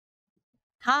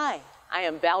Hi, I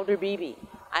am Valder Beebe.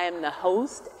 I am the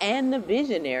host and the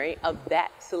visionary of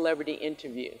That Celebrity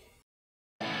Interview.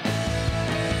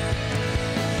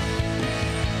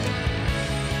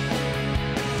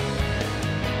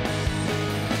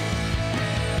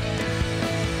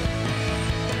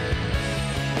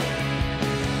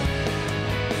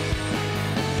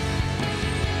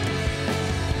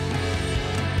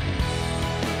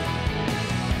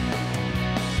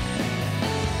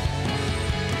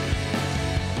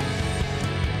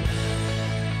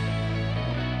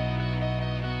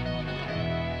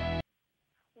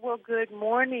 Well, good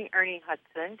morning, Ernie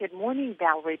Hudson. Good morning,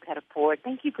 Valarie Pettiford.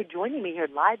 Thank you for joining me here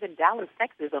live in Dallas,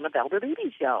 Texas on the Valder Beebe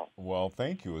Show. Well,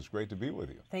 thank you. It's great to be with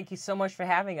you. Thank you so much for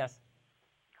having us.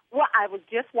 Well, I was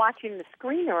just watching the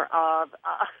screener of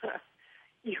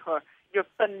your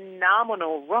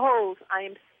phenomenal roles. I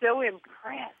am so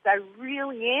impressed. I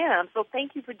really am. So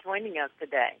thank you for joining us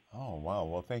today. Oh, wow.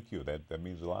 Well, thank you. That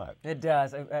means a lot. It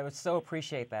does. I would so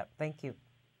appreciate that. Thank you.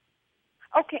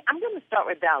 Okay, I'm going to start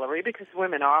with Valarie because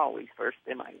women are always first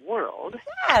in my world.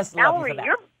 Yes, love you Valarie, for that.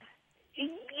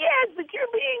 yes, but you're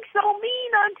being so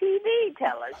mean on TV.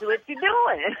 Tell us what you're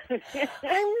doing.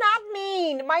 I'm not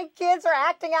mean. My kids are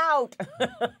acting out,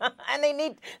 and they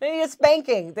need a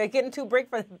spanking. They're getting too big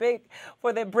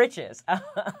for their britches.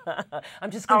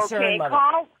 I'm just concerned, Okay, Mother.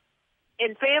 Carl,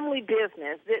 in family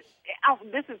business,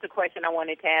 this is the question I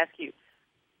wanted to ask you.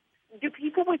 Do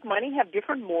people with money have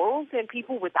different morals than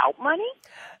people without money?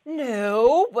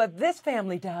 No, but this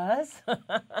family does.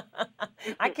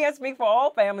 I can't speak for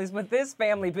all families, but this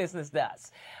family business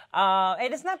does.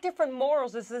 And it's not different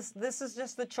morals. This is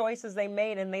just the choices they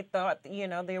made, and they thought,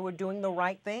 they were doing the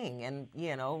right thing and,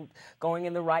 going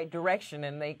in the right direction,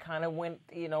 and they kind of went,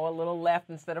 a little left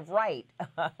instead of right.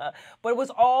 But it was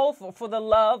all for the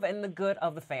love and the good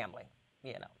of the family,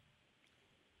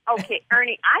 Okay,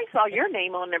 Ernie, I saw your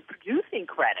name on the producing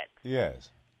credits. Yes.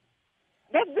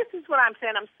 This is what I'm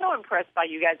saying. I'm so impressed by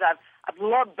you guys. I've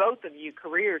loved both of you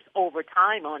careers over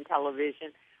time on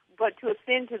television, but to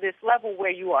ascend to this level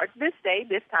where you are this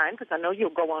time, because I know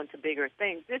you'll go on to bigger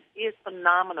things, this is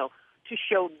phenomenal to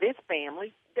show this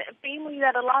family, the family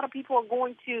that a lot of people are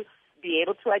going to be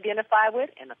able to identify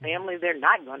with, and a family they're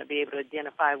not going to be able to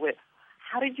identify with.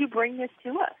 How did you bring this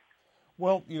to us?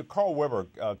 Well, Carl Weber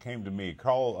came to me.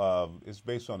 Carl is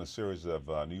based on a series of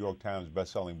New York Times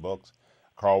best-selling books.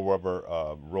 Carl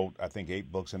Weber wrote, I think,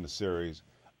 8 books in the series.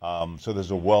 So there's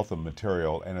a wealth of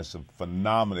material, and it's a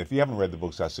phenomenal. If you haven't read the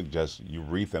books, I suggest you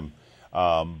read them.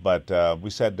 But we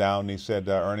sat down, and he said,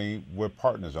 Ernie, we're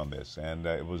partners on this. And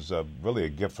it was really a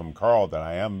gift from Carl that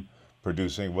I am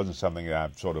producing. It wasn't something that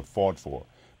I've sort of fought for.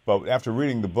 But after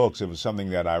reading the books, it was something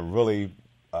that I really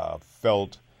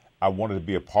felt I wanted to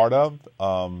be a part of.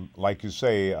 Like you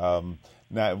say,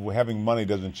 now having money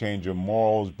doesn't change your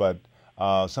morals, but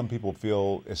some people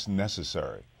feel it's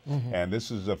necessary. Mm-hmm. And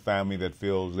this is a family that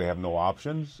feels they have no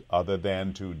options other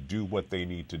than to do what they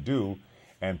need to do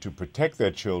and to protect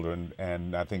their children.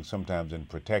 And I think sometimes in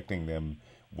protecting them,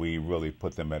 we really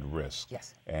put them at risk.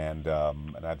 Yes. And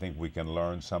I think we can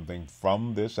learn something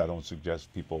from this. I don't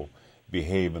suggest people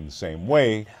behave in the same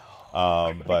way.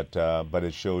 But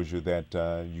it shows you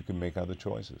that you can make other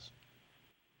choices.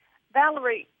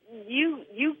 Valarie,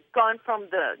 you've gone from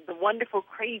the wonderful,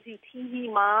 crazy TV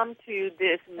mom to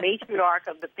this matriarch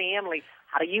of the family.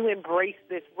 How do you embrace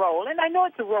this role? And I know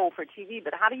it's a role for TV,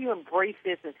 but how do you embrace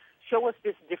this and show us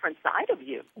this different side of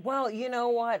you? Well, you know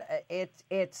what?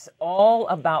 It's all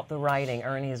about the writing.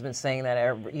 Ernie has been saying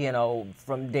that,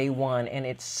 from day one, and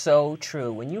it's so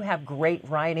true. When you have great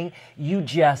writing, you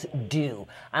just do.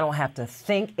 I don't have to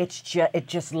think. It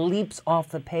just leaps off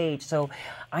the page. So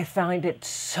I find it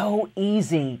so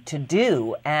easy to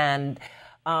do. And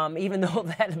even though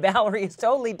that Valarie is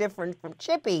totally different from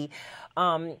Chippy,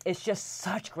 it's just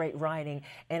such great writing,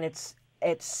 and it's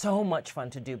so much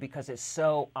fun to do because it's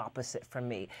so opposite from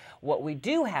me. What we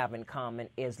do have in common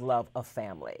is love of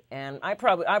family, and I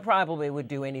probably would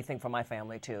do anything for my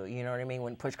family too. You know what I mean?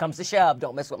 When push comes to shove,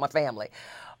 don't mess with my family.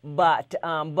 But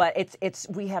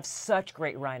we have such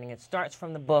great writing. It starts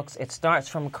from the books. It starts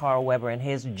from Carl Weber and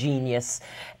his genius,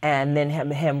 and then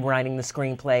him writing the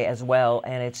screenplay as well.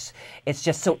 And it's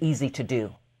just so easy to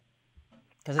do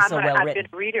because it's so well written. I've been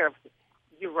a reader of.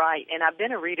 You're right, and I've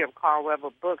been a reader of Carl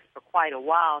Weber books for quite a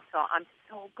while, so I'm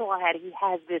so glad he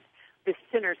has this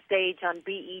center stage on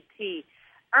BET.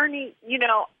 Ernie,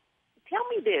 tell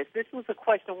me this. This was a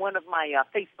question one of my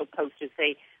Facebook posters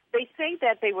say. They say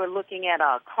that they were looking at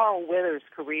Carl Weber's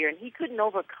career, and he couldn't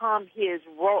overcome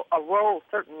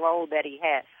certain role that he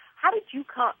had. How did you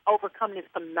overcome this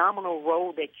phenomenal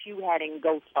role that you had in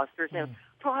Ghostbusters? And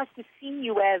for us to see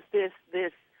you as this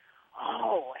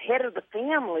head of the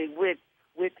family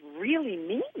with really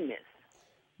meanness?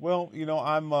 Well,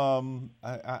 I'm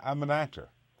I'm an actor,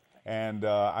 and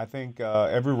I think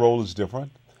every role is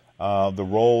different. The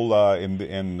role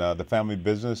in the family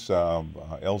business,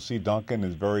 L.C. Duncan,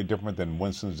 is very different than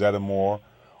Winston Zeddemore,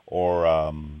 or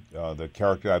the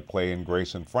character I play in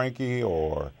Grace and Frankie,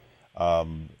 or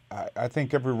I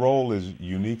think every role is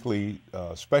uniquely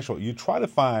special. You try to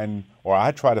find, or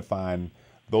I try to find,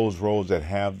 those roles that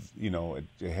have,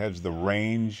 it has the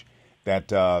range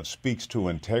that speaks to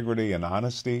integrity and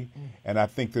honesty. And I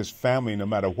think this family, no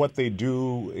matter what they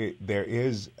do, there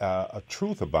is a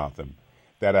truth about them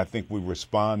that I think we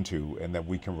respond to and that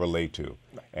we can relate to.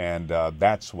 Right. And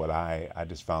that's what I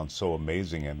just found so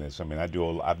amazing in this. I mean,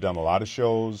 I've done a lot of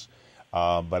shows,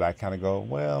 but I kind of go,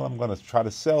 well, I'm going to try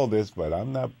to sell this, but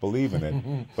I'm not believing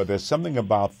it. But there's something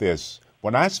about this.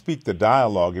 When I speak the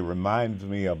dialogue, it reminds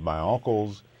me of my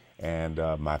uncles and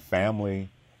my family,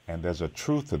 and there's a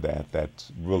truth to that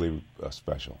that's really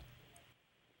special.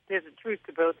 There's a truth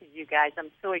to both of you guys.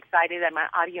 I'm so excited that my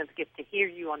audience gets to hear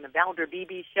you on the Valder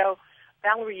Beebe show.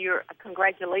 Valarie,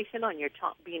 congratulations on your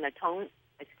being a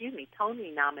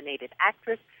Tony-nominated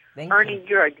actress. Thank Ernie, you.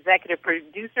 you're executive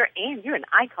producer, and you're an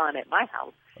icon at my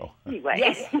house. Oh. Anyway.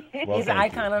 Yes, Well, he's an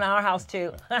icon in our house,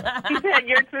 too.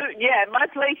 You're at my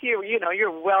place here,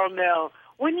 you're well known.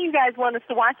 When do you guys want us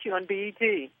to watch you on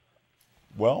BET?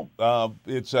 Well,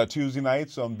 it's Tuesday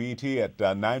nights on BET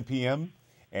at 9 p.m.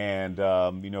 And,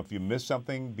 if you miss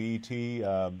something, BET,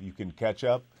 you can catch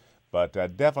up. But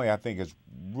definitely, I think it's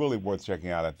really worth checking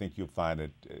out. I think you'll find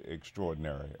it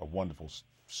extraordinary, a wonderful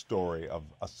story of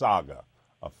a saga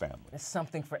of family. It's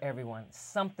something for everyone,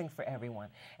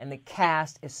 And the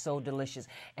cast is so delicious.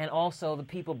 And also the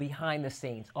people behind the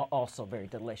scenes are also very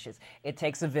delicious. It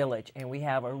takes a village, and we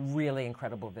have a really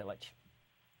incredible village.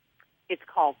 It's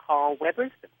called Carl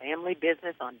Weber's The Family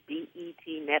Business on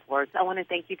BET Networks. I want to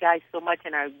thank you guys so much,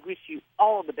 and I wish you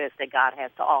all the best that God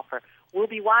has to offer. We'll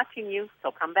be watching you,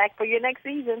 so come back for your next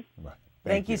season. Right.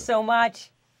 Thank you so much.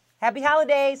 Happy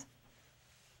holidays.